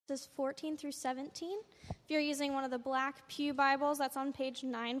verses 14 through 17. If you're using one of the black pew Bibles, that's on page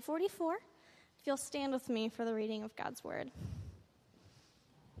 944. If you'll stand with me for the reading of God's Word.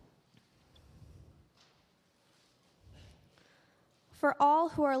 For all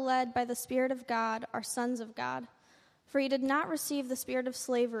who are led by the Spirit of God are sons of God. For you did not receive the spirit of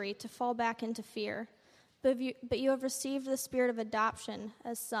slavery to fall back into fear, but you have received the spirit of adoption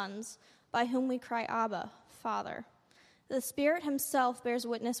as sons, by whom we cry, Abba, Father. The Spirit himself bears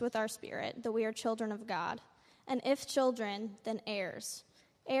witness with our spirit that we are children of God. And if children, then heirs,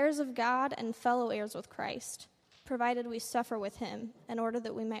 heirs of God and fellow heirs with Christ, provided we suffer with him, in order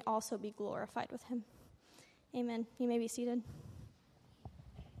that we may also be glorified with him. Amen. You may be seated.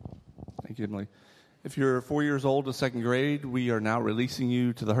 Thank you, Emily. If you're 4 years old to second grade, we are now releasing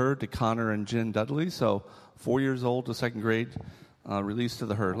you to the herd, to Connor and Jen Dudley. So 4 years old to second grade, released to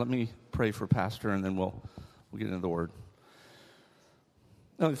the herd. Let me pray for Pastor, and then we'll get into the Word.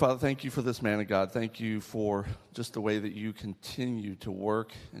 Heavenly Father, thank you for this man of God. Thank you for just the way that you continue to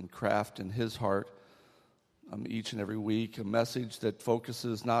work and craft in his heart each and every week, a message that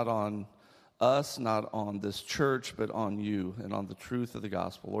focuses not on us, not on this church, but on you and on the truth of the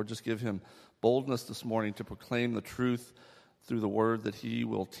gospel. Lord, just give him boldness this morning to proclaim the truth through the word that he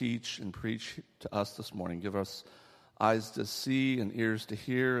will teach and preach to us this morning. Give us eyes to see and ears to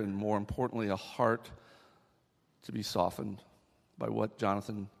hear, and more importantly, a heart to be softened by what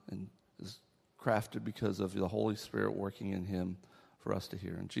Jonathan is crafted because of the Holy Spirit working in him for us to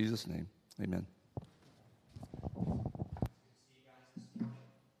hear. In Jesus' name, amen.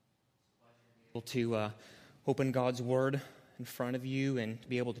 To open God's Word in front of you and to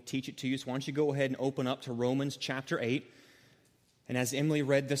be able to teach it to you. So why don't you go ahead and open up to Romans chapter 8. And as Emily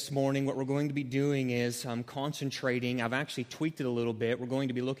read this morning, what we're going to be doing is concentrating. I've actually tweaked it a little bit. We're going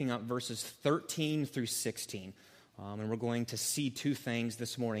to be looking at verses 13 through 16. And we're going to see two things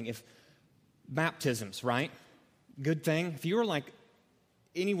this morning. If baptisms, right? Good thing. If you were like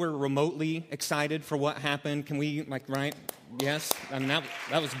anywhere remotely excited for what happened, can we, like, right? Yes? I mean,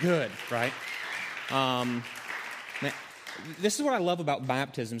 that was good, right? This is what I love about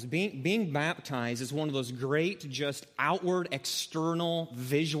baptisms. Being baptized is one of those great, just outward, external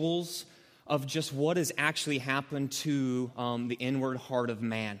visuals of just what has actually happened to the inward heart of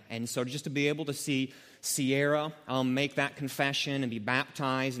man. And so just to be able to see Sierra make that confession and be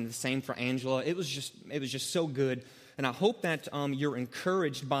baptized, and the same for Angela, it was just so good. And I hope that you're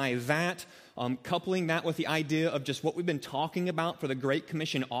encouraged by that, coupling that with the idea of just what we've been talking about for the Great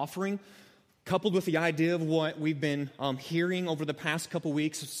Commission offering, coupled with the idea of what we've been hearing over the past couple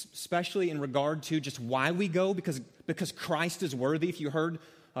weeks, especially in regard to just why we go, because Christ is worthy. If you heard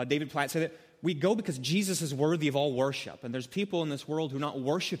David Platt say that, we go because Jesus is worthy of all worship. And there's people in this world who are not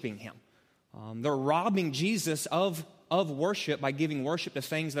worshiping him. They're robbing Jesus of worship by giving worship to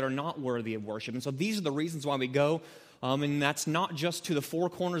things that are not worthy of worship. And so these are the reasons why we go. And that's not just to the four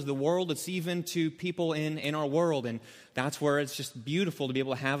corners of the world, it's even to people in our world. And that's where it's just beautiful to be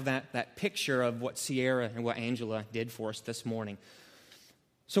able to have that picture of what Sierra and what Angela did for us this morning.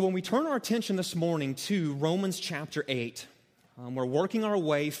 So when we turn our attention this morning to Romans chapter 8, we're working our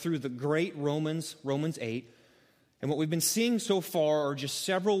way through the great Romans 8. And what we've been seeing so far are just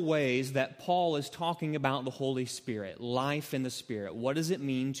several ways that Paul is talking about the Holy Spirit, life in the Spirit. What does it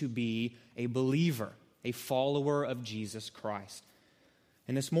mean to be a believer, a follower of Jesus Christ?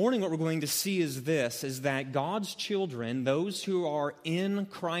 And this morning what we're going to see is that God's children, those who are in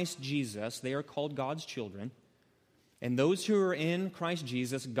Christ Jesus, they are called God's children. And those who are in Christ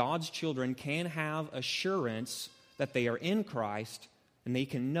Jesus, God's children, can have assurance that they are in Christ, and they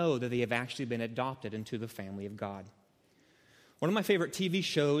can know that they have actually been adopted into the family of God. One of my favorite TV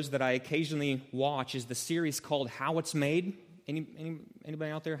shows that I occasionally watch is the series called How It's Made.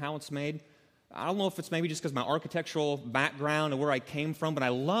 Anybody out there, How It's Made? I don't know if it's maybe just because of my architectural background and where I came from, but I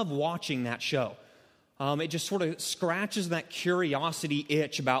love watching that show. It just sort of scratches that curiosity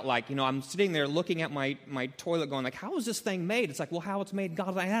itch about, like, I'm sitting there looking at my toilet going, like, how is this thing made? It's like, well, how it's made,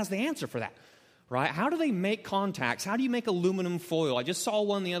 God has the answer for that. Right? How do they make contacts? How do you make aluminum foil? I just saw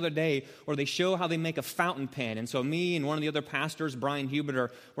one the other day where they show how they make a fountain pen. And so me and one of the other pastors, Brian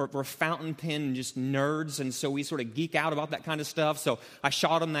Hubert, we're fountain pen just nerds. And so we sort of geek out about that kind of stuff. So I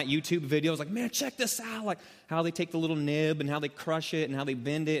shot him that YouTube video. I was like, man, check this out. Like how they take the little nib and how they crush it and how they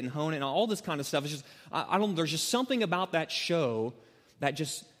bend it and hone it and all this kind of stuff. It's just, there's just something about that show that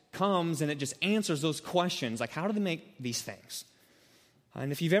just comes and it just answers those questions. Like, how do they make these things?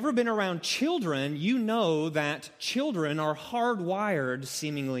 And if you've ever been around children, you know that children are hardwired,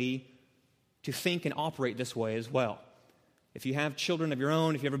 seemingly, to think and operate this way as well. If you have children of your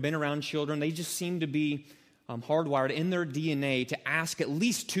own, if you've ever been around children, they just seem to be hardwired in their DNA to ask at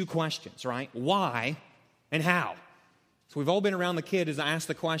least two questions, right? Why and how? So we've all been around the kid as I ask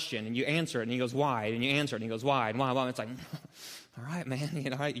the question, and you answer it, and he goes, why? And you answer it, and he goes, why? And why? It's like, all right, man,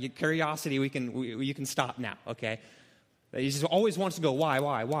 your curiosity, you can stop now, okay? He just always wants to go, why?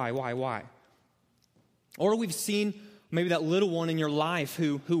 Or we've seen maybe that little one in your life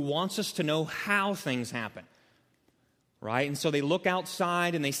who wants us to know how things happen, right? And so they look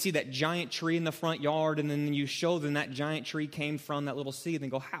outside and they see that giant tree in the front yard, and then you show them that giant tree came from that little seed, and they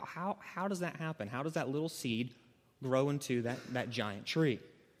go, how does that happen? How does that little seed grow into that giant tree?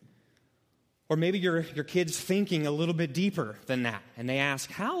 Or maybe your kid's thinking a little bit deeper than that, and they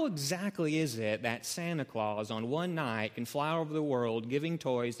ask, how exactly is it that Santa Claus on one night can fly over the world giving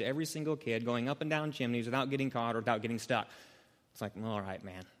toys to every single kid, going up and down chimneys without getting caught or without getting stuck? It's like, all right,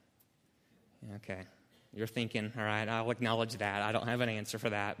 man. Okay. You're thinking, all right, I'll acknowledge that. I don't have an answer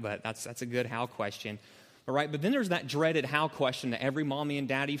for that, but that's a good how question. All right, but then there's that dreaded how question that every mommy and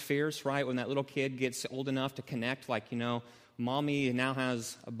daddy fears, right? When that little kid gets old enough to connect, like, mommy now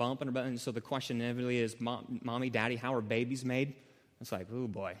has a bump in her butt, and so the question inevitably is, mommy, daddy, how are babies made? It's like, oh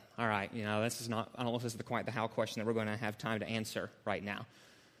boy, all right, this is not, I don't know if this is quite the how question that we're going to have time to answer right now.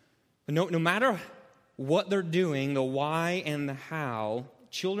 But no matter what they're doing, the why and the how,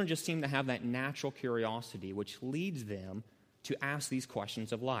 children just seem to have that natural curiosity, which leads them to ask these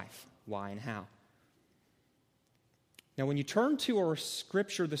questions of life, why and how. Now, when you turn to our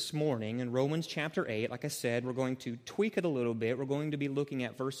scripture this morning in Romans chapter 8, like I said, we're going to tweak it a little bit. We're going to be looking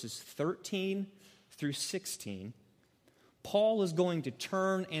at verses 13 through 16. Paul is going to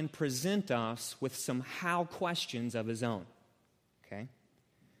turn and present us with some how questions of his own. Okay?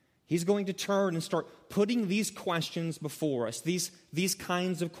 He's going to turn and start putting these questions before us, these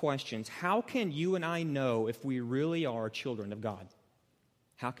kinds of questions. How can you and I know if we really are children of God?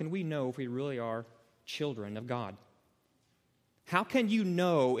 How can we know if we really are children of God? How can you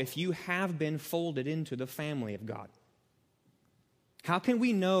know if you have been folded into the family of God? How can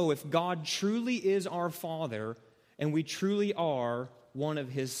we know if God truly is our Father and we truly are one of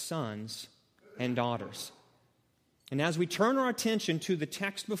His sons and daughters? And as we turn our attention to the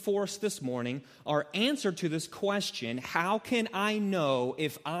text before us this morning, our answer to this question, how can I know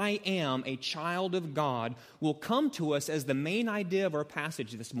if I am a child of God, will come to us as the main idea of our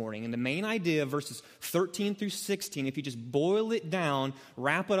passage this morning. And the main idea of verses 13 through 16, if you just boil it down,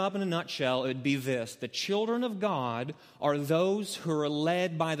 wrap it up in a nutshell, it would be this: the children of God are those who are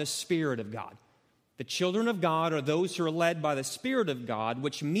led by the Spirit of God. The children of God are those who are led by the Spirit of God,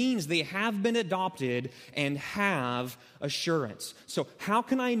 which means they have been adopted and have assurance. So how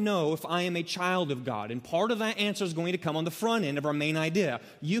can I know if I am a child of God? And part of that answer is going to come on the front end of our main idea.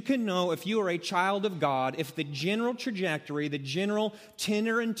 You can know if you are a child of God if the general trajectory, the general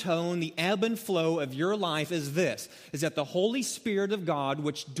tenor and tone, the ebb and flow of your life is this, is that the Holy Spirit of God,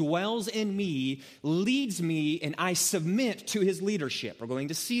 which dwells in me, leads me, and I submit to His leadership. We're going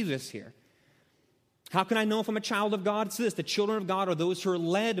to see this here. How can I know if I'm a child of God? It's this: the children of God are those who are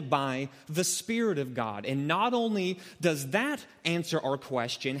led by the Spirit of God. And not only does that answer our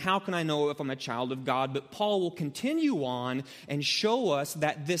question, how can I know if I'm a child of God, but Paul will continue on and show us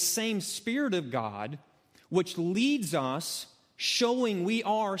that this same Spirit of God, which leads us, showing we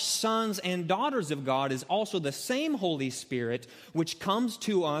are sons and daughters of God, is also the same Holy Spirit which comes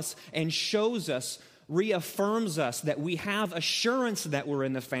to us and shows us, reaffirms us that we have assurance that we're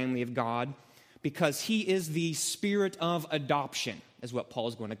in the family of God, because He is the Spirit of adoption, is what Paul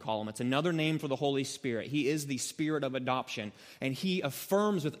is going to call Him. It's another name for the Holy Spirit. He is the Spirit of adoption, and He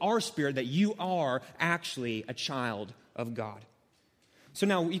affirms with our spirit that you are actually a child of God. So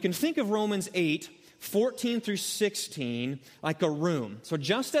now you can think of Romans 8, 14 through 16 like a room. So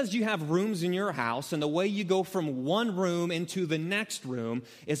just as you have rooms in your house, and the way you go from one room into the next room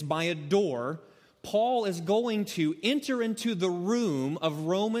is by a door, Paul is going to enter into the room of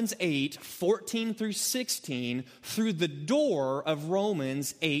Romans 8, 14 through 16, through the door of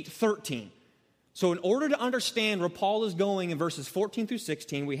Romans 8, 13. So in order to understand where Paul is going in verses 14 through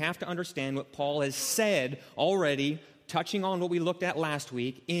 16, we have to understand what Paul has said already, touching on what we looked at last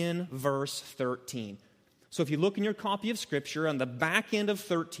week in verse 13. So if you look in your copy of Scripture on the back end of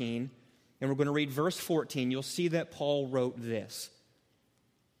 13, and we're going to read verse 14, you'll see that Paul wrote this: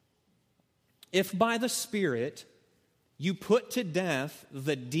 if by the Spirit you put to death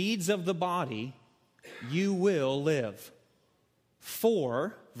the deeds of the body, you will live.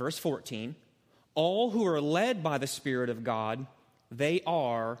 For, verse 14, all who are led by the Spirit of God, they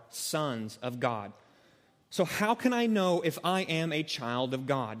are sons of God. So how can I know if I am a child of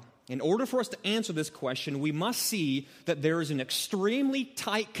God? In order for us to answer this question, we must see that there is an extremely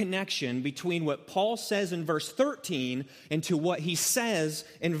tight connection between what Paul says in verse 13 and to what he says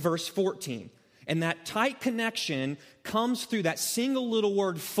in verse 14. And that tight connection comes through that single little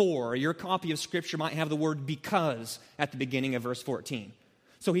word for. Your copy of Scripture might have the word because at the beginning of verse 14.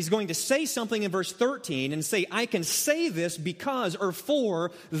 So he's going to say something in verse 13 and say, I can say this because or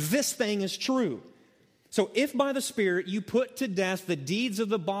for this thing is true. So if by the Spirit you put to death the deeds of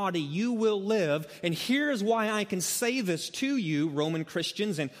the body, you will live. And here's why I can say this to you, Roman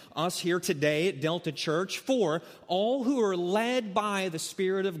Christians, and us here today at Delta Church. For all who are led by the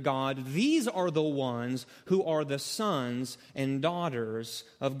Spirit of God, these are the ones who are the sons and daughters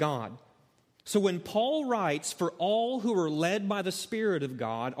of God. So when Paul writes, for all who are led by the Spirit of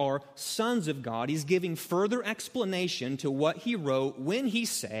God are sons of God, he's giving further explanation to what he wrote when he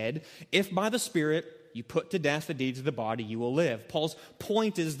said, if by the Spirit you put to death the deeds of the body, you will live. Paul's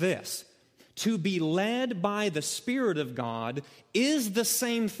point is this: to be led by the Spirit of God is the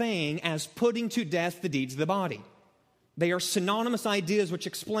same thing as putting to death the deeds of the body. They are synonymous ideas which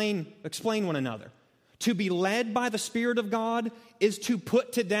explain one another. To be led by the Spirit of God is to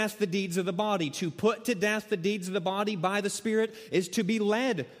put to death the deeds of the body. To put to death the deeds of the body by the Spirit is to be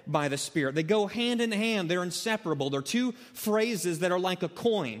led by the Spirit. They go hand in hand. They're inseparable. They're two phrases that are like a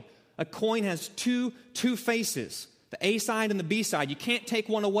coin. A coin has two faces, the A side and the B side. You can't take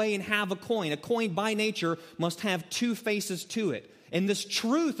one away and have a coin. A coin by nature must have two faces to it. And this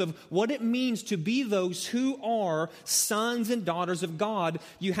truth of what it means to be those who are sons and daughters of God,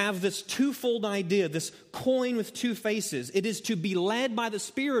 you have this twofold idea, this coin with two faces. It is to be led by the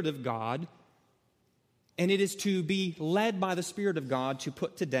Spirit of God, and it is to be led by the Spirit of God to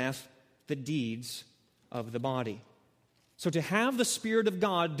put to death the deeds of the body. So to have the Spirit of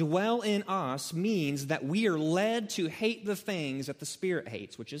God dwell in us means that we are led to hate the things that the Spirit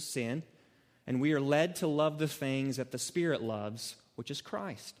hates, which is sin, and we are led to love the things that the Spirit loves, which is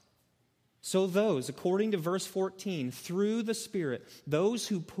Christ. So those, according to verse 14, through the Spirit, those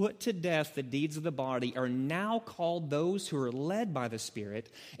who put to death the deeds of the body are now called those who are led by the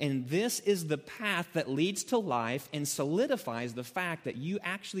Spirit, and this is the path that leads to life and solidifies the fact that you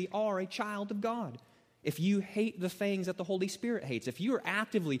actually are a child of God. If you hate the things that the Holy Spirit hates, if you are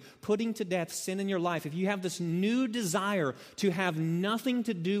actively putting to death sin in your life, if you have this new desire to have nothing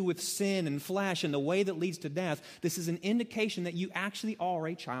to do with sin and flesh and the way that leads to death, this is an indication that you actually are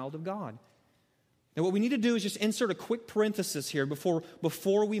a child of God. Now, what we need to do is just insert a quick parenthesis here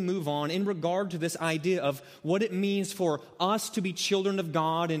before we move on in regard to this idea of what it means for us to be children of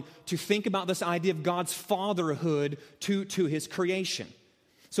God and to think about this idea of God's fatherhood to His creation.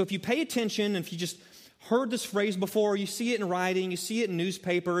 So if you pay attention, and if you just heard this phrase before, you see it in writing, you see it in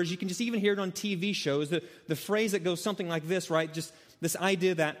newspapers, you can just even hear it on TV shows, the phrase that goes something like this, right? Just this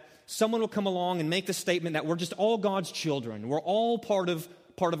idea that someone will come along and make the statement that we're just all God's children. We're all part of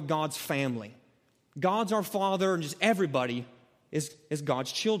God's family. God's our Father, and just everybody is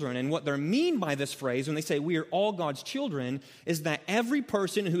God's children. And what they mean by this phrase when they say we are all God's children is that every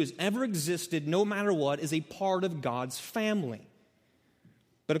person who has ever existed, no matter what, is a part of God's family.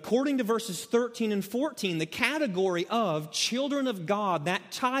 But according to verses 13 and 14, the category of children of God,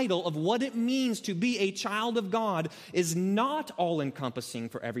 that title of what it means to be a child of God, is not all-encompassing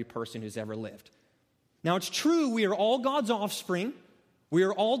for every person who's ever lived. Now, it's true, we are all God's offspring. We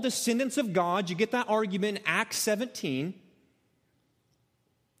are all descendants of God. You get that argument in Acts 17.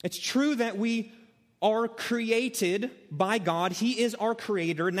 It's true that we are created by God. He is our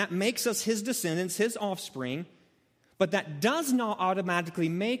creator, and that makes us His descendants, His offspring. But that does not automatically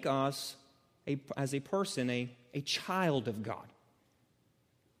make us, as a person, a child of God.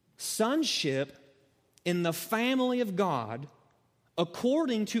 Sonship in the family of God,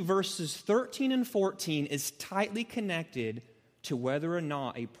 according to verses 13 and 14, is tightly connected to whether or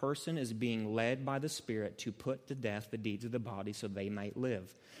not a person is being led by the Spirit to put to death the deeds of the body so they might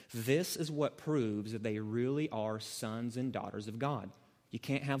live. This is what proves that they really are sons and daughters of God. You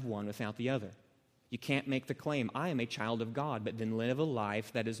can't have one without the other. You can't make the claim, I am a child of God, but then live a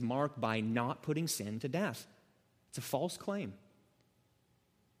life that is marked by not putting sin to death. It's a false claim.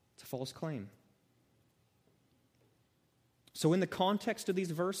 It's a false claim. So in the context of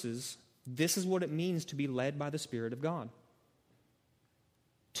these verses, this is what it means to be led by the Spirit of God.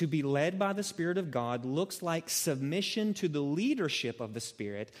 To be led by the Spirit of God looks like submission to the leadership of the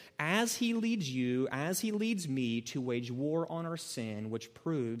Spirit as He leads you, as He leads me to wage war on our sin, which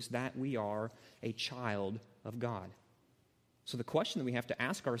proves that we are a child of God. So the question that we have to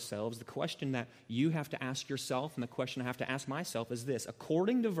ask ourselves, the question that you have to ask yourself, and the question I have to ask myself is this.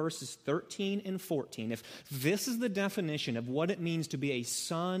 According to verses 13 and 14, if this is the definition of what it means to be a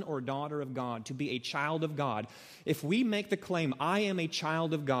son or daughter of God, to be a child of God, if we make the claim, I am a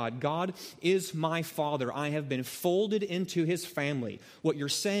child of God, God is my Father, I have been folded into His family, what you're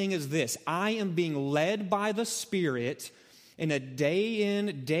saying is this: I am being led by the Spirit in a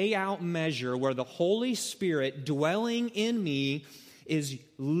day-in, day-out measure where the Holy Spirit dwelling in me is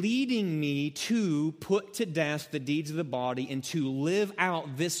leading me to put to death the deeds of the body and to live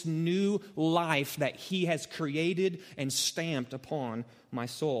out this new life that He has created and stamped upon my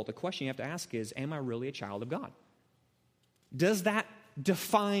soul. The question you have to ask is, am I really a child of God? Does that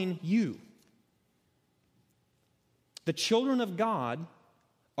define you? The children of God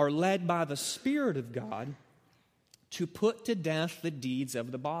are led by the Spirit of God to put to death the deeds of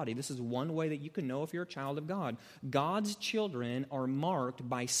the body. This is one way that you can know if you're a child of God. God's children are marked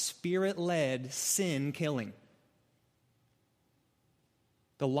by Spirit-led sin killing.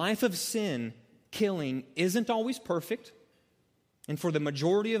 The life of sin killing isn't always perfect. And for the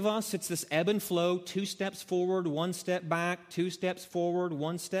majority of us, it's this ebb and flow, 2 steps forward, 1 step back, 2 steps forward,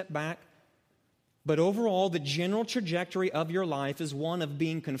 1 step back. But overall, the general trajectory of your life is one of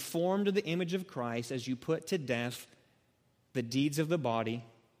being conformed to the image of Christ as you put to death the deeds of the body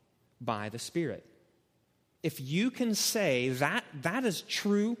by the Spirit. If you can say that is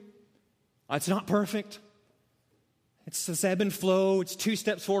true, it's not perfect. It's this ebb and flow, it's 2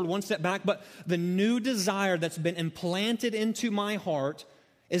 steps forward, 1 step back, but the new desire that's been implanted into my heart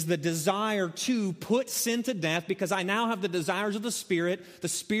is the desire to put sin to death because I now have the desires of the Spirit. The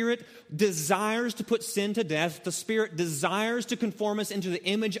Spirit desires to put sin to death. The Spirit desires to conform us into the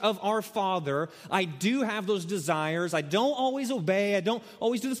image of our Father. I do have those desires. I don't always obey. I don't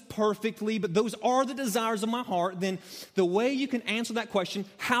always do this perfectly, but those are the desires of my heart. Then the way you can answer that question,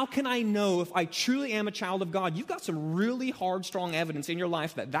 how can I know if I truly am a child of God? You've got some really hard, strong evidence in your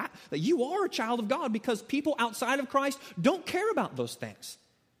life that you are a child of God because people outside of Christ don't care about those things.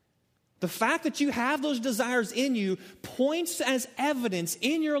 The fact that you have those desires in you points as evidence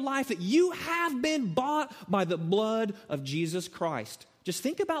in your life that you have been bought by the blood of Jesus Christ. Just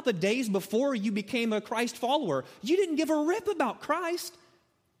think about the days before you became a Christ follower. You didn't give a rip about Christ.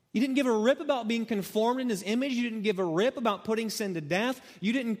 You didn't give a rip about being conformed in His image. You didn't give a rip about putting sin to death.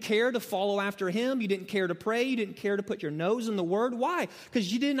 You didn't care to follow after Him. You didn't care to pray. You didn't care to put your nose in the Word. Why?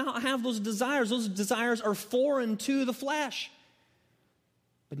 Because you did not have those desires. Those desires are foreign to the flesh.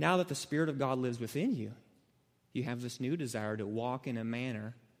 But now that the Spirit of God lives within you, you have this new desire to walk in a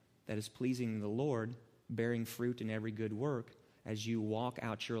manner that is pleasing to the Lord, bearing fruit in every good work as you walk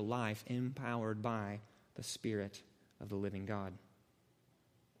out your life empowered by the Spirit of the living God.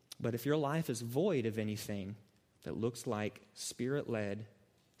 But if your life is void of anything that looks like Spirit-led,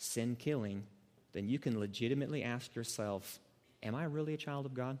 sin-killing, then you can legitimately ask yourself, am I really a child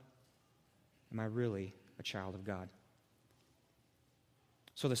of God? Am I really a child of God?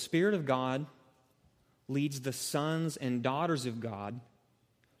 So the Spirit of God leads the sons and daughters of God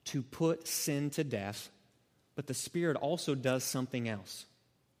to put sin to death, but the Spirit also does something else.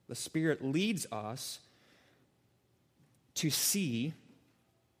 The Spirit leads us to see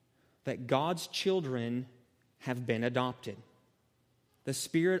that God's children have been adopted. The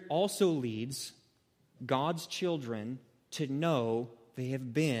Spirit also leads God's children to know they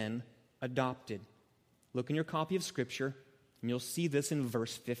have been adopted. Look in your copy of Scripture, and you'll see this in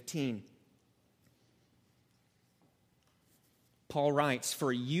verse 15. Paul writes,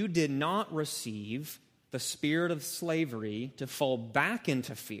 "For you did not receive the spirit of slavery to fall back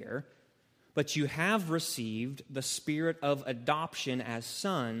into fear, but you have received the spirit of adoption as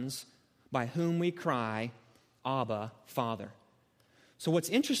sons, by whom we cry, Abba, Father." So what's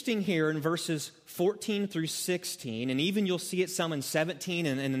interesting here in verses 14 through 16, and even you'll see it some in 17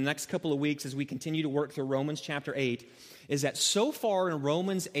 and in the next couple of weeks as we continue to work through Romans chapter 8, is that so far in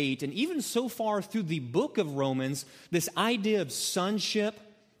Romans 8, and even so far through the book of Romans, this idea of sonship,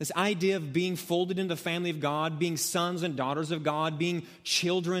 this idea of being folded into the family of God, being sons and daughters of God, being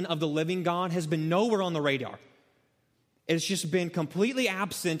children of the living God, has been nowhere on the radar. It's just been completely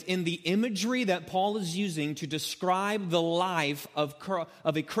absent in the imagery that Paul is using to describe the life of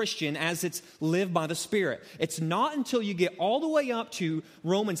a Christian as it's lived by the Spirit. It's not until you get all the way up to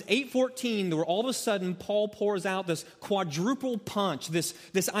Romans 8:14 where all of a sudden Paul pours out this quadruple punch, this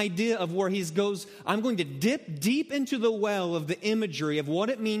idea of where he goes, I'm going to dip deep into the well of the imagery of what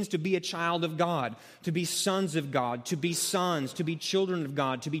it means to be a child of God, to be sons of God, to be sons, to be children of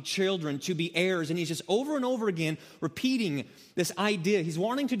God, to be children, to be heirs. And he's just over and over again repeating repeating this idea. He's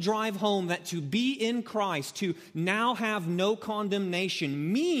wanting to drive home that to be in Christ, to now have no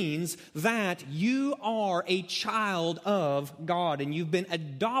condemnation, means that you are a child of God and you've been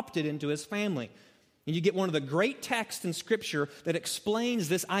adopted into His family. And you get one of the great texts in Scripture that explains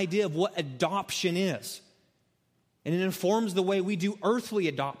this idea of what adoption is. And it informs the way we do earthly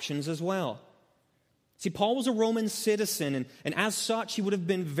adoptions as well. See, Paul was a Roman citizen, and as such, he would have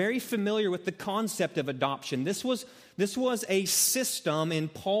been very familiar with the concept of adoption. This was a system in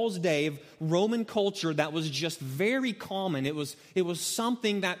Paul's day of Roman culture that was just very common. It was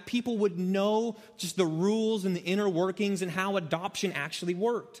something that people would know, just the rules and the inner workings and how adoption actually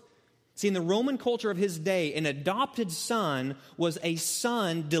worked. See, in the Roman culture of his day, an adopted son was a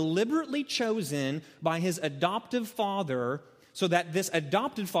son deliberately chosen by his adoptive father so that this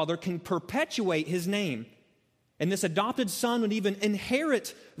adopted father can perpetuate his name. And this adopted son would even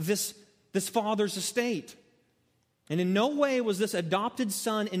inherit this father's estate. And in no way was this adopted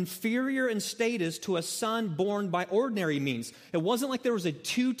son inferior in status to a son born by ordinary means. It wasn't like there was a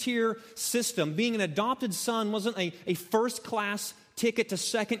two-tier system. Being an adopted son wasn't a first-class ticket to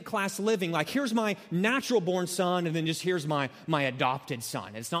second-class living. Like, here's my natural-born son, and then just here's my adopted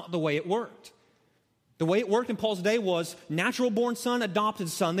son. It's not the way it worked. The way it worked in Paul's day was natural-born son, adopted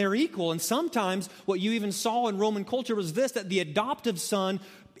son. They're equal. And sometimes what you even saw in Roman culture was this, that the adoptive son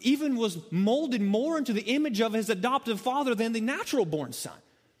even was molded more into the image of his adoptive father than the natural-born son.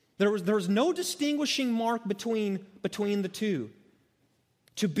 There was no distinguishing mark between the two.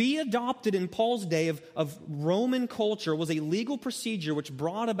 To be adopted in Paul's day of Roman culture was a legal procedure which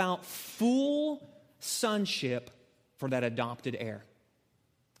brought about full sonship for that adopted heir.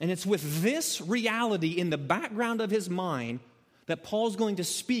 And it's with this reality in the background of his mind that Paul's going to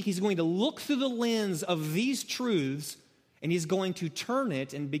speak. He's going to look through the lens of these truths, and he's going to turn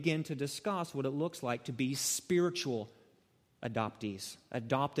it and begin to discuss what it looks like to be spiritual adoptees,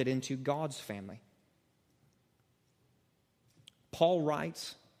 adopted into God's family. Paul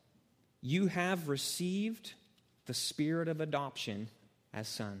writes, "You have received the spirit of adoption as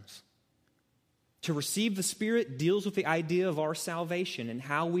sons." To receive the Spirit deals with the idea of our salvation and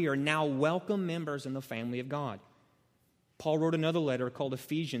how we are now welcome members in the family of God. Paul wrote another letter called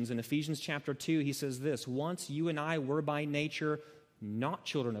Ephesians. In Ephesians chapter 2, he says this, "Once you and I were by nature not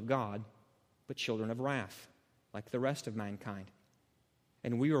children of God, but children of wrath, like the rest of mankind.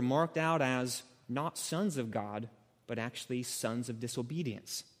 And we were marked out as not sons of God, but actually sons of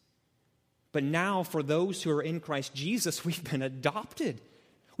disobedience. But now for those who are in Christ Jesus, we've been adopted.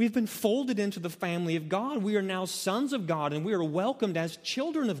 We've been folded into the family of God. We are now sons of God, and we are welcomed as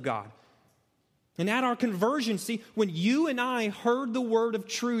children of God. And at our conversion, see, when you and I heard the word of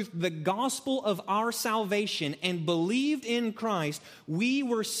truth, the gospel of our salvation, and believed in Christ, we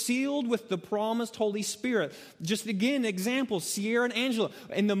were sealed with the promised Holy Spirit. Just again, examples, Sierra and Angela.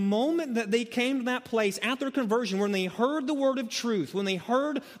 In the moment that they came to that place at their conversion, when they heard the word of truth, when they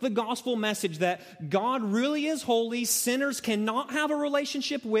heard the gospel message that God really is holy, sinners cannot have a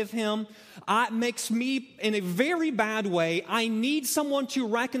relationship with Him, it makes me, in a very bad way, I need someone to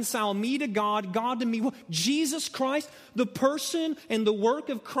reconcile me to God, God to me. Jesus Christ, the person and the work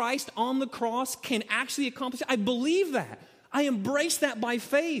of Christ on the cross can actually accomplish it. I believe that. I embrace that by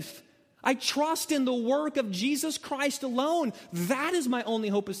faith. I trust in the work of Jesus Christ alone. That is my only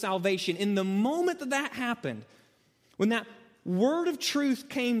hope of salvation. In the moment that that happened, when that word of truth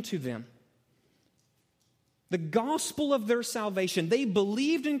came to them, the gospel of their salvation, they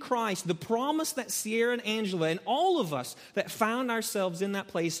believed in Christ. The promise that Sierra and Angela and all of us that found ourselves in that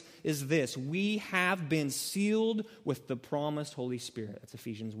place is this: we have been sealed with the promised Holy Spirit. That's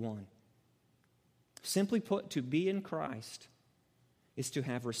Ephesians 1. Simply put, to be in Christ is to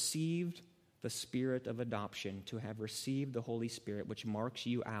have received the spirit of adoption, to have received the Holy Spirit, which marks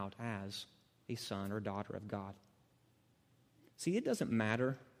you out as a son or daughter of God. See, it doesn't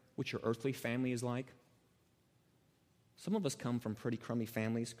matter what your earthly family is like. Some of us come from pretty crummy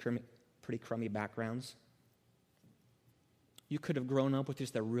families, pretty crummy backgrounds. You could have grown up with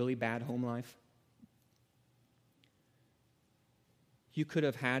just a really bad home life. You could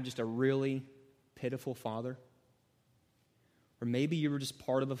have had just a really pitiful father. Or maybe you were just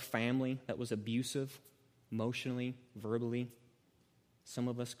part of a family that was abusive, emotionally, verbally. Some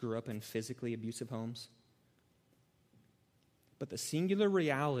of us grew up in physically abusive homes. But the singular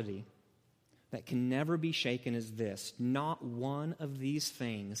reality that can never be shaken is this: not one of these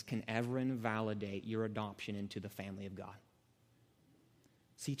things can ever invalidate your adoption into the family of God.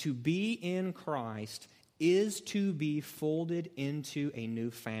 See, to be in Christ is to be folded into a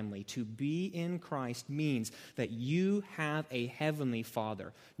new family. To be in Christ means that you have a heavenly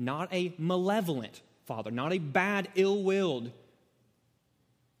Father, not a malevolent Father, not a bad, ill-willed,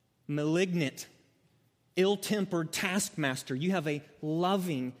 malignant, ill-tempered taskmaster. You have a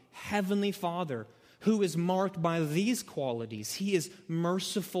loving Heavenly Father who is marked by these qualities. He is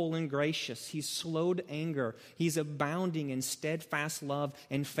merciful and gracious. He's slow to anger. He's abounding in steadfast love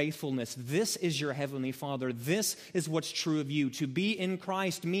and faithfulness. This is your Heavenly Father. This is what's true of you. To be in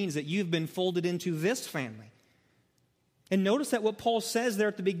Christ means that you've been folded into this family. And notice that what Paul says there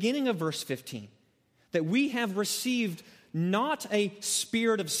at the beginning of verse 15, that we have received not a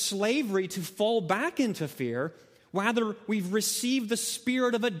spirit of slavery to fall back into fear, rather we've received the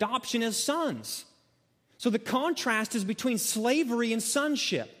spirit of adoption as sons. So the contrast is between slavery and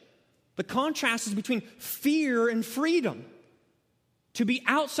sonship. The contrast is between fear and freedom. To be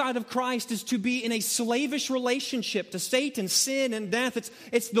outside of Christ is to be in a slavish relationship to Satan, sin, and death.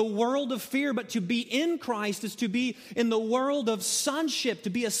 It's the world of fear, but to be in Christ is to be in the world of sonship, to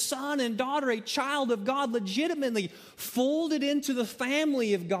be a son and daughter, a child of God, legitimately folded into the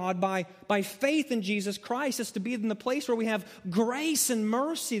family of God by faith in Jesus Christ. It's to be in the place where we have grace and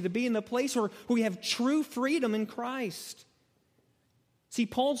mercy, to be in the place where we have true freedom in Christ. See,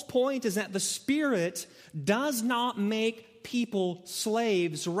 Paul's point is that the Spirit does not make people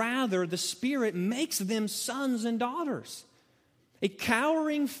slaves. Rather, the Spirit makes them sons and daughters. A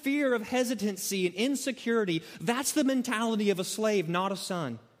cowering fear of hesitancy and insecurity, that's the mentality of a slave, not a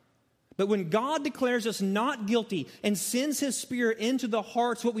son. But when God declares us not guilty and sends His Spirit into the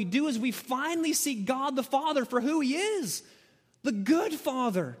hearts, what we do is we finally see God the Father for who He is. The good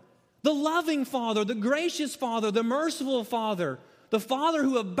Father, the loving Father, the gracious Father, the merciful Father, the Father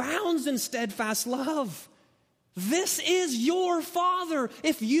who abounds in steadfast love. This is your Father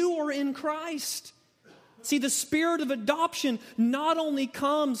if you are in Christ. See, the spirit of adoption not only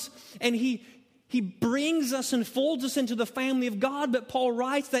comes and He brings us and folds us into the family of God, but Paul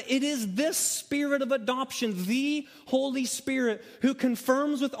writes that it is this spirit of adoption, the Holy Spirit, who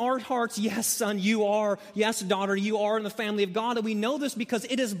confirms with our hearts, yes, son, you are, yes, daughter, you are in the family of God. And we know this because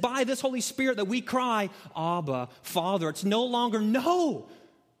it is by this Holy Spirit that we cry, Abba, Father. It's no longer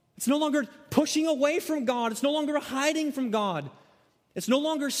It's no longer pushing away from God. It's no longer hiding from God. It's no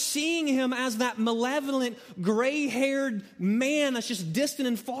longer seeing Him as that malevolent, gray-haired man that's just distant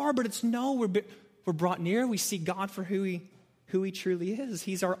and far, but it's we're brought near. We see God for who He truly is.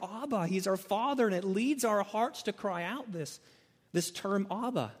 He's our Abba. He's our Father, and it leads our hearts to cry out this term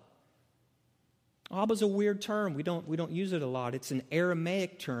Abba. Abba's a weird term. We don't use it a lot. It's an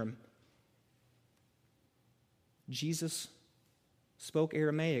Aramaic term. Jesus spoke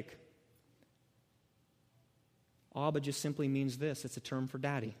Aramaic. Abba just simply means this. It's a term for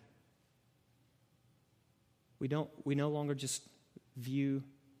daddy. We no longer just view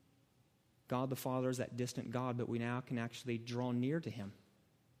God the Father as that distant God, but we now can actually draw near to Him.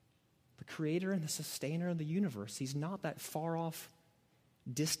 The creator and the sustainer of the universe. He's not that far off,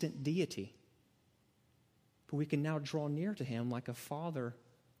 distant deity. But we can now draw near to Him like a father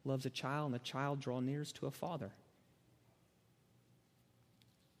loves a child and a child draws near to a father.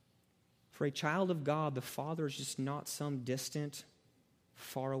 For a child of God, the Father is just not some distant,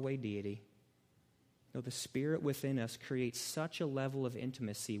 faraway deity. No, the Spirit within us creates such a level of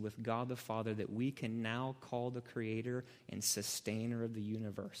intimacy with God the Father that we can now call the Creator and Sustainer of the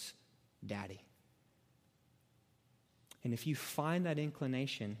universe Daddy. And if you find that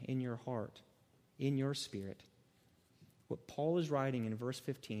inclination in your heart, in your spirit, what Paul is writing in verse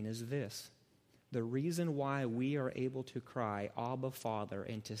 15 is this. The reason why we are able to cry, Abba, Father,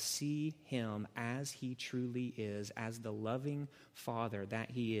 and to see Him as He truly is, as the loving Father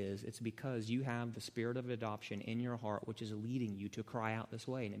that He is, it's because you have the spirit of adoption in your heart, which is leading you to cry out this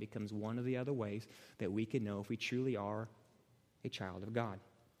way. And it becomes one of the other ways that we can know if we truly are a child of God.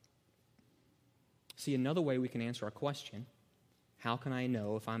 See, another way we can answer our question, how can I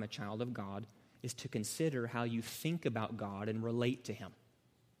know if I'm a child of God, is to consider how you think about God and relate to Him.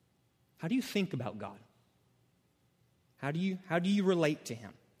 How do you think about God? How do you relate to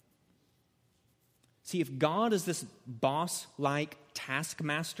Him? See, if God is this boss-like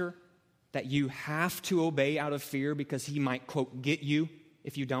taskmaster that you have to obey out of fear because He might, quote, get you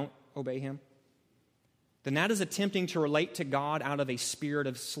if you don't obey Him, then that is attempting to relate to God out of a spirit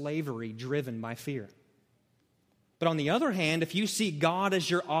of slavery driven by fear. But on the other hand, if you see God as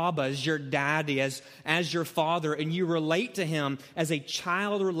your Abba, as your daddy, as your father, and you relate to Him as a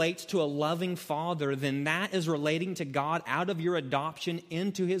child relates to a loving father, then that is relating to God out of your adoption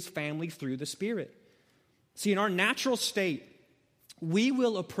into His family through the Spirit. See, in our natural state, we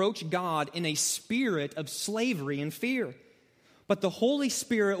will approach God in a spirit of slavery and fear. But the Holy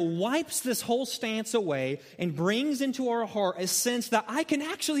Spirit wipes this whole stance away and brings into our heart a sense that I can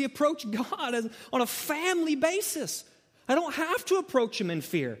actually approach God on a family basis. I don't have to approach Him in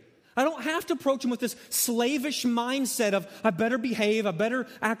fear. I don't have to approach Him with this slavish mindset of, I better behave, I better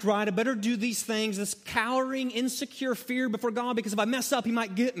act right, I better do these things, this cowering, insecure fear before God, because if I mess up, He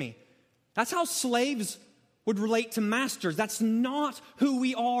might get me. That's how slaves would relate to masters. That's not who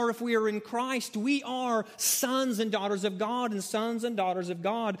we are if we are in Christ. We are sons and daughters of God, and sons and daughters of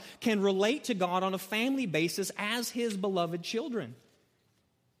God can relate to God on a family basis as His beloved children.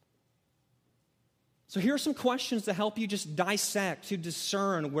 So here are some questions to help you just dissect, to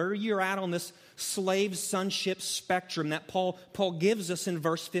discern where you're at on this slave-sonship spectrum that Paul gives us in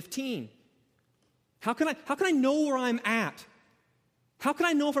verse 15. How can I know where I'm at? How can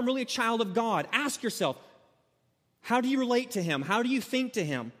I know if I'm really a child of God? Ask yourself, how do you relate to Him? How do you think to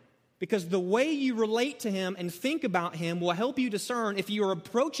Him? Because the way you relate to Him and think about Him will help you discern if you are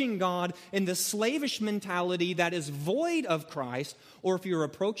approaching God in the slavish mentality that is void of Christ, or if you're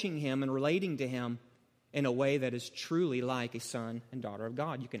approaching Him and relating to Him in a way that is truly like a son and daughter of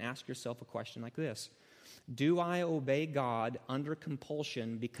God. You can ask yourself a question like this: do I obey God under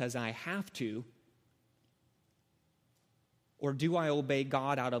compulsion because I have to? Or do I obey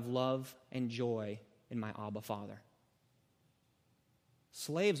God out of love and joy in my Abba Father?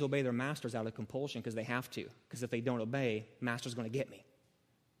 Slaves obey their masters out of compulsion because they have to. Because if they don't obey, master's going to get me.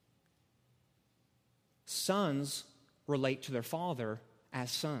 Sons relate to their father as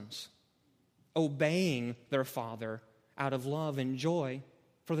sons, obeying their father out of love and joy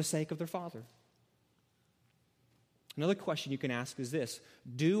for the sake of their father. Another question you can ask is this: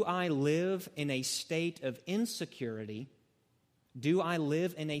 do I live in a state of insecurity? Do I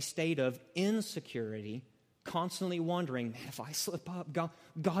live in a state of insecurity, constantly wondering, if I slip up,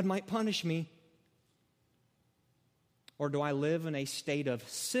 God might punish me? Or do I live in a state of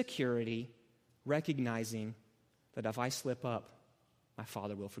security, recognizing that if I slip up, my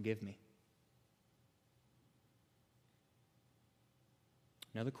Father will forgive me?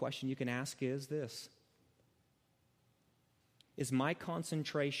 Another question you can ask is this: is my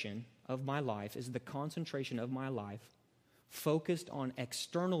concentration of my life, is the concentration of my life focused on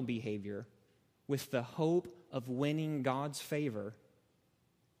external behavior with the hope of winning God's favor?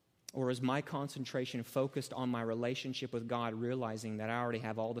 Or is my concentration focused on my relationship with God, realizing that I already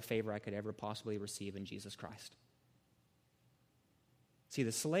have all the favor I could ever possibly receive in Jesus Christ? See,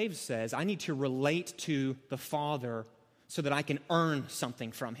 the slave says, I need to relate to the Father so that I can earn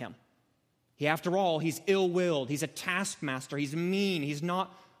something from Him. After all, He's ill-willed, He's a taskmaster, He's mean, He's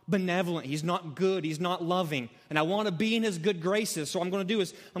not benevolent, He's not good, He's not loving, and I want to be in His good graces. So what I'm going to do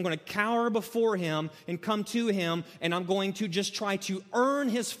is I'm going to cower before Him and come to Him, and I'm going to just try to earn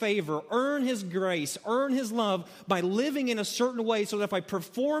His favor, earn His grace, earn His love by living in a certain way, so that if I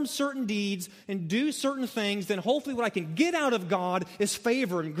perform certain deeds and do certain things, then hopefully what I can get out of God is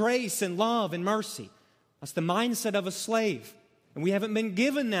favor and grace and love and mercy. That's the mindset of a slave, and we haven't been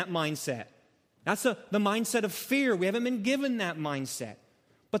given that mindset. That's the mindset of fear. We haven't been given that mindset.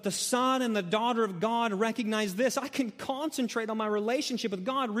 But the son and the daughter of God recognize this: I can concentrate on my relationship with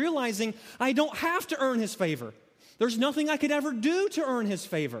God, realizing I don't have to earn His favor. There's nothing I could ever do to earn His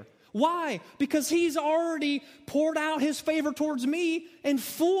favor. Why? Because He's already poured out His favor towards me in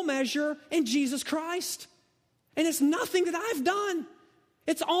full measure in Jesus Christ. And it's nothing that I've done.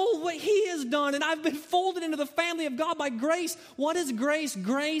 It's all what He has done, and I've been folded into the family of God by grace. What is grace?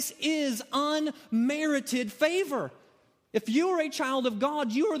 Grace is unmerited favor. If you are a child of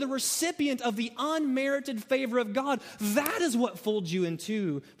God, you are the recipient of the unmerited favor of God. That is what folds you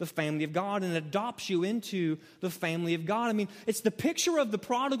into the family of God and adopts you into the family of God. I mean, it's the picture of the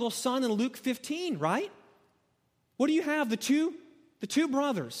prodigal son in Luke 15, right? What do you have? The two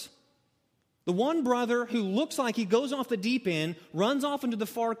brothers. The one brother who looks like he goes off the deep end, runs off into the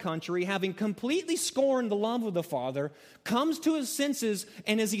far country, having completely scorned the love of the father, comes to his senses,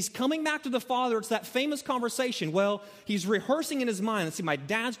 and as he's coming back to the father, it's that famous conversation. Well, he's rehearsing in his mind. Let's see, my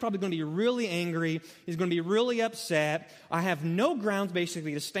dad's probably going to be really angry. He's going to be really upset. I have no grounds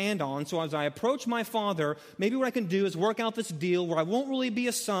basically to stand on, so as I approach my father, maybe what I can do is work out this deal where I won't really be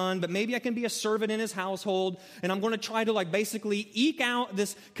a son, but maybe I can be a servant in his household, and I'm going to try to basically eke out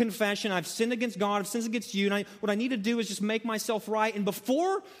this confession. I've sinned against God, I've sinned against you, and what I need to do is just make myself right. And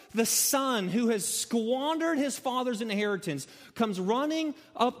before the son who has squandered his father's inheritance comes running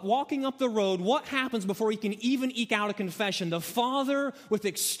up, walking up the road, what happens before he can even eke out a confession? The father, with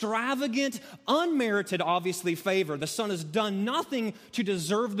extravagant, unmerited, obviously, favor. The son has done nothing to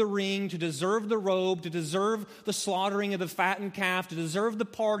deserve the ring, to deserve the robe, to deserve the slaughtering of the fattened calf, to deserve the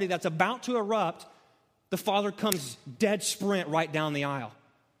party that's about to erupt. the father comes dead sprint right down the aisle,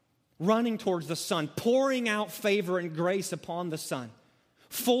 running towards the son, pouring out favor and grace upon the son,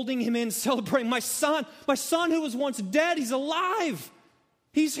 folding him in, celebrating, my son who was once dead, he's alive.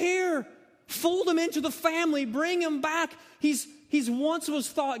 He's here. Fold him into the family, bring him back. He's once was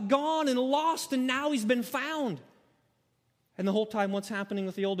thought gone and lost, and now he's been found. And the whole time, what's happening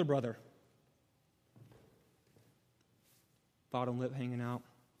with the older brother? Bottom lip hanging out,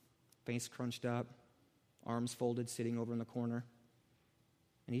 face crunched up, arms folded, sitting over in the corner.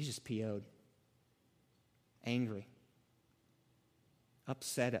 And he's just PO'd. Angry.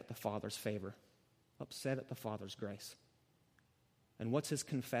 Upset at the father's favor. Upset at the father's grace. And what's his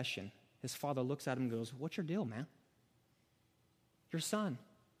confession? His father looks at him and goes, what's your deal, man? Your son,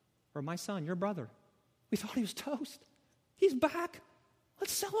 or my son, your brother. We thought he was toast. He's back.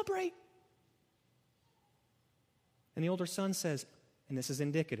 Let's celebrate. And the older son says, and this is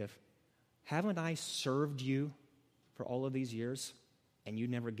indicative, haven't I served you for all of these years, and you've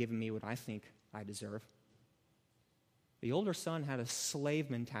never given me what I think I deserve? The older son had a slave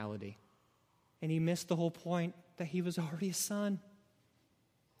mentality, and he missed the whole point that he was already a son.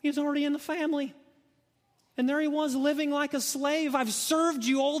 He was already in the family. And there he was living like a slave. I've served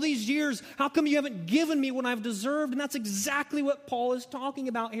you all these years. How come you haven't given me what I've deserved? And that's exactly what Paul is talking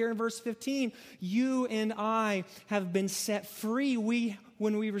about here in verse 15. You and I have been set free.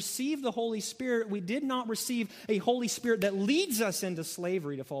 When we received the Holy Spirit, we did not receive a Holy Spirit that leads us into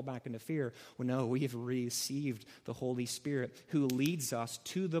slavery to fall back into fear. Well, no, we have received the Holy Spirit who leads us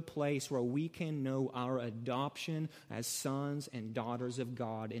to the place where we can know our adoption as sons and daughters of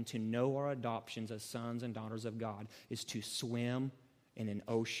God. And to know our adoptions as sons and daughters of God is to swim in an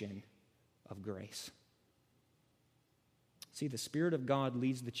ocean of grace. See, the Spirit of God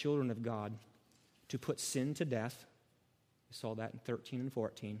leads the children of God to put sin to death. We saw that in 13 and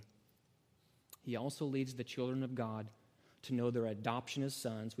 14. He also leads the children of God to know their adoption as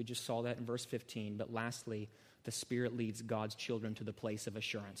sons. We just saw that in verse 15. But lastly, the Spirit leads God's children to the place of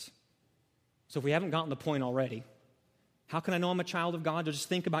assurance. So if we haven't gotten the point already, how can I know I'm a child of God? Just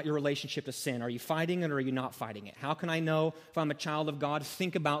think about your relationship to sin. Are you fighting it or are you not fighting it? How can I know if I'm a child of God?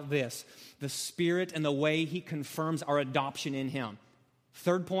 Think about this. The Spirit and the way He confirms our adoption in Him.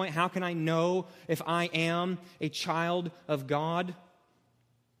 Third point, how can I know if I am a child of God?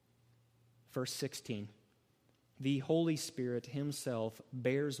 Verse 16, the Holy Spirit Himself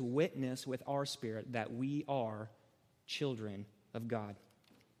bears witness with our spirit that we are children of God.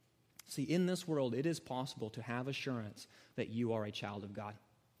 See, in this world, it is possible to have assurance that you are a child of God.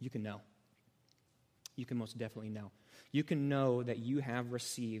 You can know. You can most definitely know. You can know that you have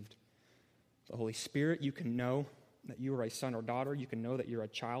received the Holy Spirit. You can know that you are a son or daughter. You can know that you're a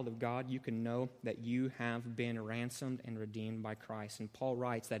child of God. You can know that you have been ransomed and redeemed by Christ. And Paul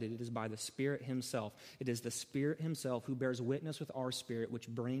writes that it is by the Spirit Himself. It is the Spirit Himself who bears witness with our spirit, which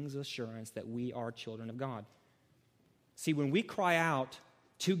brings assurance that we are children of God. See, when we cry out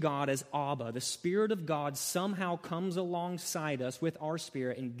to God as Abba, the Spirit of God somehow comes alongside us with our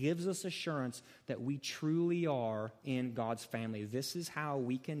spirit and gives us assurance that we truly are in God's family. This is how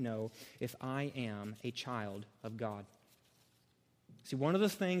we can know if I am a child of God. See, one of the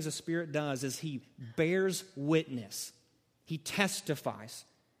things the Spirit does is He bears witness. He testifies.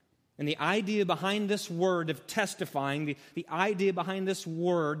 And the idea behind this word of testifying, the idea behind this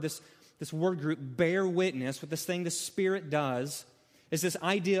word, this word group, bear witness, what this thing the Spirit does is this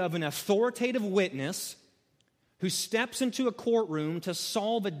idea of an authoritative witness who steps into a courtroom to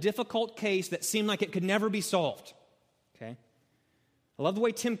solve a difficult case that seemed like it could never be solved. Okay? I love the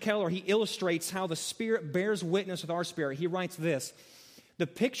way Tim Keller, he illustrates how the Spirit bears witness with our spirit. He writes this: the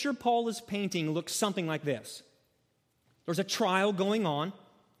picture Paul is painting looks something like this. There's a trial going on,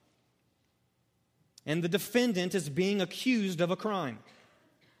 and the defendant is being accused of a crime.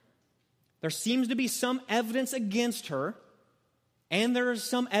 There seems to be some evidence against her, and there is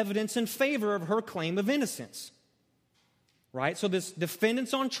some evidence in favor of her claim of innocence. Right? So this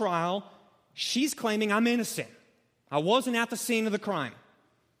defendant's on trial. She's claiming, I'm innocent. I wasn't at the scene of the crime.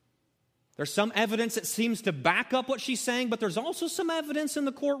 There's some evidence that seems to back up what she's saying, but there's also some evidence in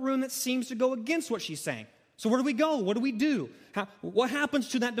the courtroom that seems to go against what she's saying. So where do we go? What do we do? What happens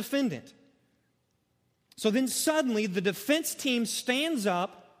to that defendant? So then suddenly the defense team stands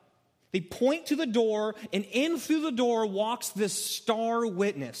up. They point to the door, and in through the door walks this star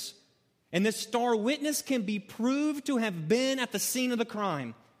witness. And this star witness can be proved to have been at the scene of the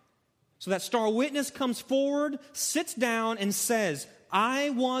crime. So that star witness comes forward, sits down, and says,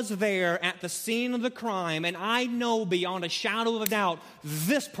 I was there at the scene of the crime, and I know beyond a shadow of a doubt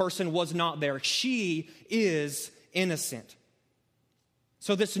this person was not there. She is innocent.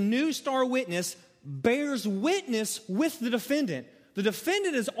 So this new star witness bears witness with the defendant. The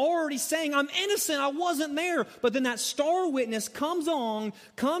defendant is already saying, I'm innocent, I wasn't there. But then that star witness comes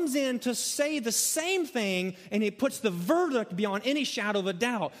in to say the same thing, and it puts the verdict beyond any shadow of a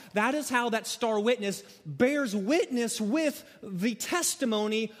doubt. That is how that star witness bears witness with the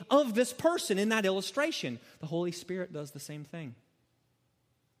testimony of this person in that illustration. The Holy Spirit does the same thing.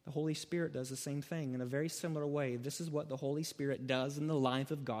 The Holy Spirit does the same thing in a very similar way. This is what the Holy Spirit does in the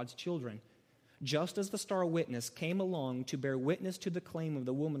life of God's children. Just as the star witness came along to bear witness to the claim of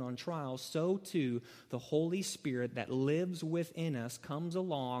the woman on trial, so too the Holy Spirit that lives within us comes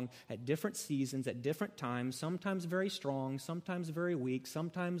along at different seasons, at different times, sometimes very strong, sometimes very weak,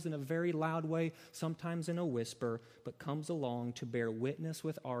 sometimes in a very loud way, sometimes in a whisper, but comes along to bear witness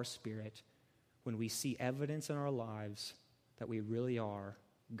with our spirit when we see evidence in our lives that we really are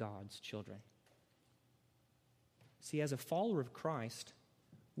God's children. See, as a follower of Christ,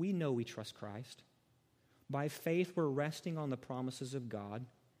 we know we trust Christ. By faith, we're resting on the promises of God.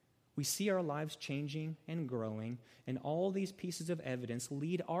 We see our lives changing and growing, and all these pieces of evidence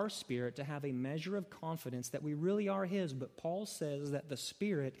lead our spirit to have a measure of confidence that we really are His. But Paul says that the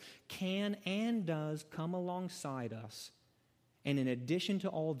Spirit can and does come alongside us. And in addition to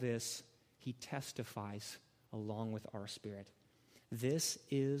all this, He testifies along with our spirit. This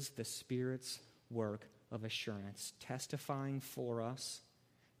is the Spirit's work of assurance, testifying for us,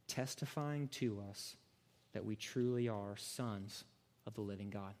 testifying to us that we truly are sons of the living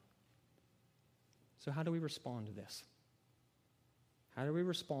God. So how do we respond to this? How do we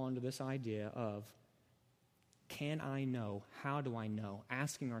respond to this idea of, can I know? How do I know?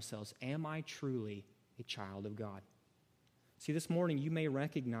 Asking ourselves, am I truly a child of God? See, this morning you may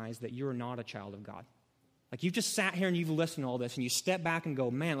recognize that you're not a child of God. Like you've just sat here and you've listened to all this and you step back and go,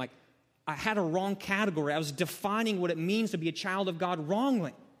 man, like I had a wrong category. I was defining what it means to be a child of God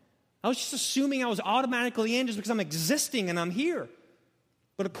wrongly. I was just assuming I was automatically in just because I'm existing and I'm here.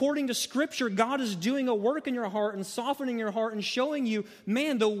 But according to Scripture, God is doing a work in your heart and softening your heart and showing you,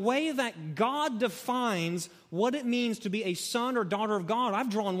 man, the way that God defines what it means to be a son or daughter of God.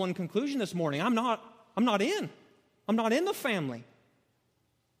 I've drawn one conclusion this morning. I'm not in. I'm not in the family.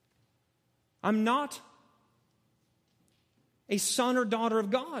 I'm not a son or daughter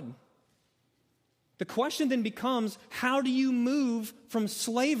of God. The question then becomes, how do you move from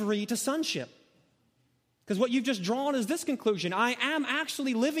slavery to sonship? Because what you've just drawn is this conclusion. I am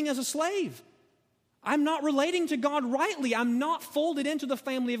actually living as a slave. I'm not relating to God rightly. I'm not folded into the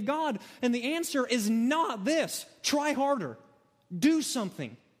family of God. And the answer is not this. Try harder. Do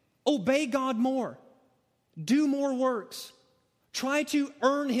something. Obey God more. Do more works. Try to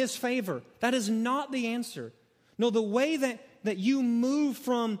earn His favor. That is not the answer. No, the way that you move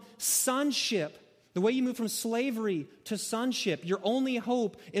from sonship, the way you move from slavery to sonship, your only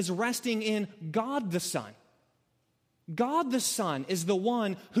hope is resting in God the Son. God the Son is the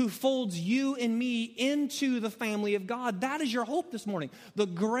one who folds you and me into the family of God. That is your hope this morning. The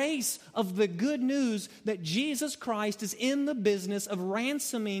grace of the good news that Jesus Christ is in the business of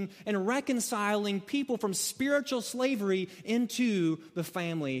ransoming and reconciling people from spiritual slavery into the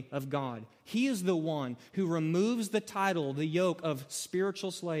family of God. He is the one who removes the title, the yoke of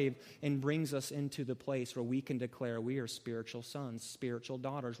spiritual slave, and brings us into the place where we can declare we are spiritual sons, spiritual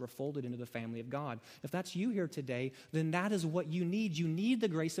daughters. We're folded into the family of God. If that's you here today, then that is what you need. You need the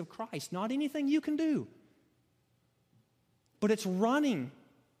grace of Christ, not anything you can do. But it's running.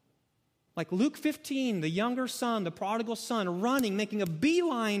 Like Luke 15, the younger son, the prodigal son, running, making a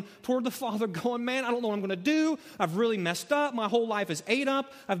beeline toward the father, going, man, I don't know what I'm going to do. I've really messed up. My whole life is ate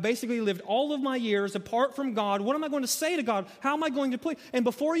up. I've basically lived all of my years apart from God. What am I going to say to God? How am I going to plead? And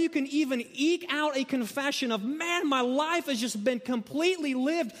before you can even eke out a confession of, man, my life has just been completely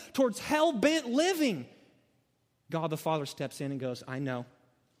lived towards hell-bent living, God the Father steps in and goes, I know.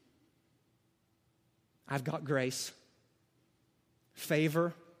 I've got grace,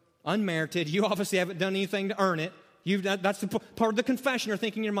 favor, unmerited. You obviously haven't done anything to earn it. That's the part of the confession you're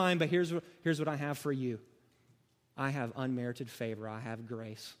thinking in your mind, but here's what I have for you. I have unmerited favor. I have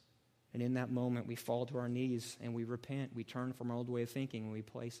grace. And in that moment, we fall to our knees and we repent. We turn from our old way of thinking and we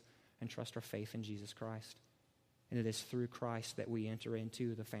place and trust our faith in Jesus Christ. And it is through Christ that we enter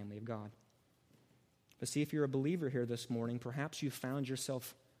into the family of God. But see, if you're a believer here this morning, perhaps you found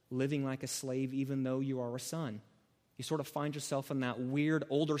yourself living like a slave even though you are a son. You sort of find yourself in that weird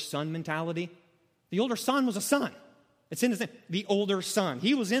older son mentality. The older son was a son. It's in his name. The older son.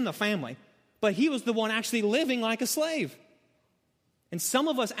 He was in the family, but he was the one actually living like a slave. And some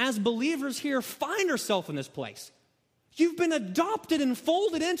of us as believers here find ourselves in this place. You've been adopted and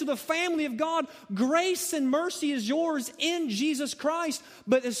folded into the family of God. Grace and mercy is yours in Jesus Christ.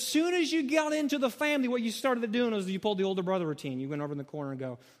 But as soon as you got into the family, what you started doing was you pulled the older brother routine. You went over in the corner and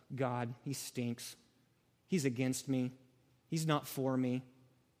go, God, he stinks. He's against me. He's not for me.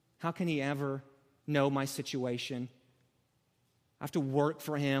 How can he ever know my situation? I have to work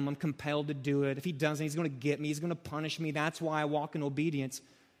for him. I'm compelled to do it. If he doesn't, he's going to get me. He's going to punish me. That's why I walk in obedience.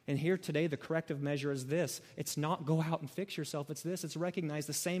 And here today, the corrective measure is this. It's not go out and fix yourself. It's this. It's recognize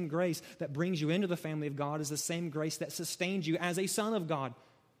the same grace that brings you into the family of God is the same grace that sustains you as a son of God.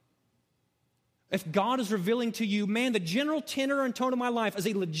 If God is revealing to you, man, the general tenor and tone of my life as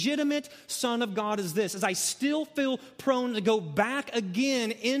a legitimate son of God is this, as I still feel prone to go back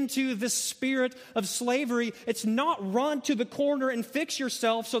again into this spirit of slavery, it's not run to the corner and fix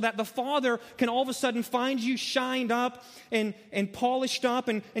yourself so that the Father can all of a sudden find you shined up and polished up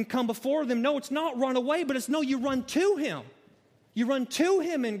and come before them. No, it's not run away, but it's no, you run to Him. You run to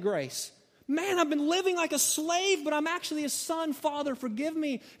Him in grace. Man, I've been living like a slave, but I'm actually a son. Father, forgive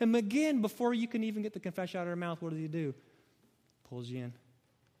me. And again, before you can even get the confession out of your mouth, what does he do? Pulls you in.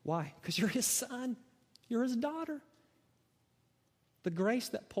 Why? Because you're his son. You're his daughter. The grace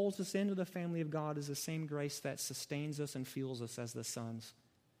that pulls us into the family of God is the same grace that sustains us and fuels us as the sons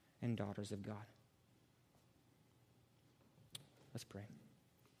and daughters of God. Let's pray.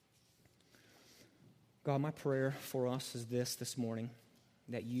 God, my prayer for us is this morning,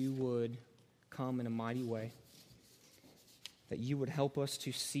 that you would come in a mighty way, that you would help us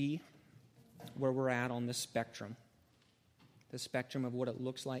to see where we're at on this spectrum, the spectrum of what it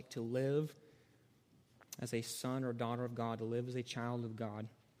looks like to live as a son or daughter of God, to live as a child of God,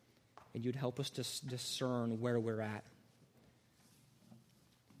 and you'd help us to discern where we're at.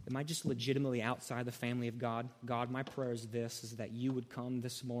 Am I just legitimately outside the family of God? God, my prayer is this, is that you would come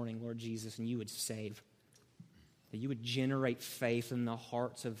this morning, Lord Jesus, and you would save, that you would generate faith in the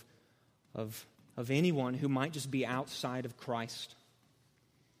hearts of anyone who might just be outside of Christ.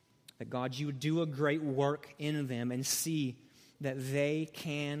 That God, you would do a great work in them and see that they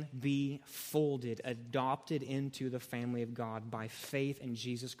can be folded, adopted into the family of God by faith in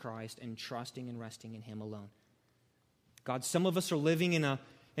Jesus Christ and trusting and resting in Him alone. God, some of us are living in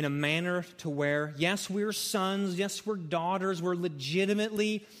a manner to where, yes, we're sons, yes, we're daughters, we're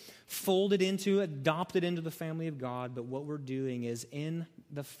legitimately folded into, adopted into the family of God, but what we're doing is in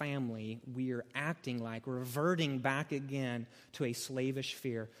the family, we are acting like, reverting back again to a slavish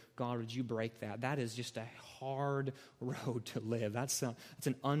fear. God, would you break that? That is just a hard road to live. That's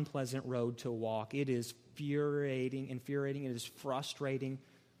an unpleasant road to walk. It is infuriating. It is frustrating.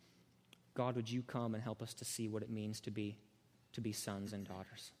 God, would you come and help us to see what it means to be sons and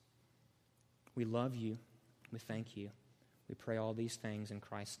daughters? We love you. We thank you. We pray all these things in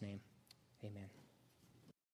Christ's name. Amen.